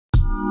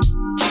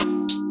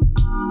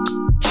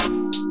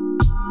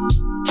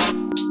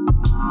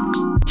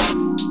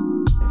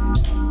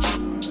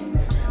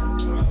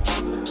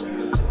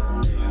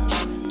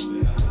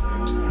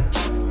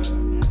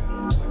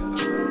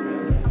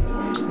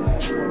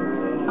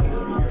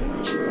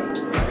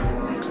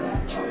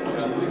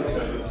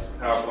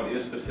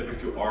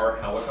to our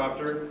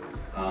helicopter.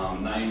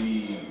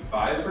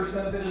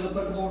 95% of it is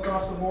applicable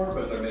across the board,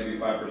 but there may be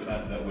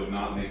 5% that would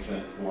not make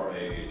sense for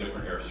a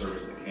different air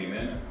service that came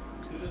in.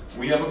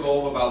 We have a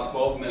goal of about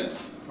 12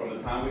 minutes from the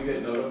time we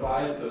get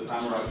notified to the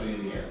time we're actually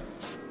in the air.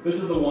 This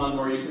is the one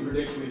where you can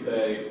predictably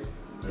say,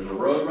 there's a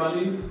road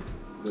running,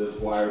 this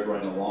wire is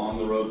running along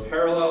the road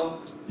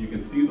parallel, you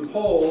can see the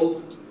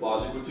poles,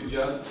 logic would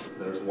suggest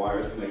there's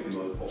wires connecting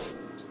those poles.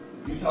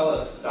 If you tell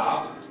us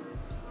stop,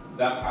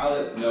 that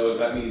pilot knows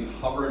that means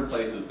hover in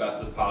place as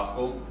best as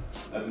possible,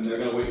 and then they're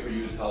going to wait for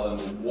you to tell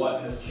them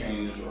what has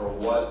changed or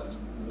what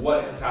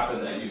has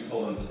happened that you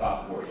told them to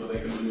stop for, so they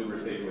can maneuver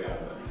safely out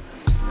of it.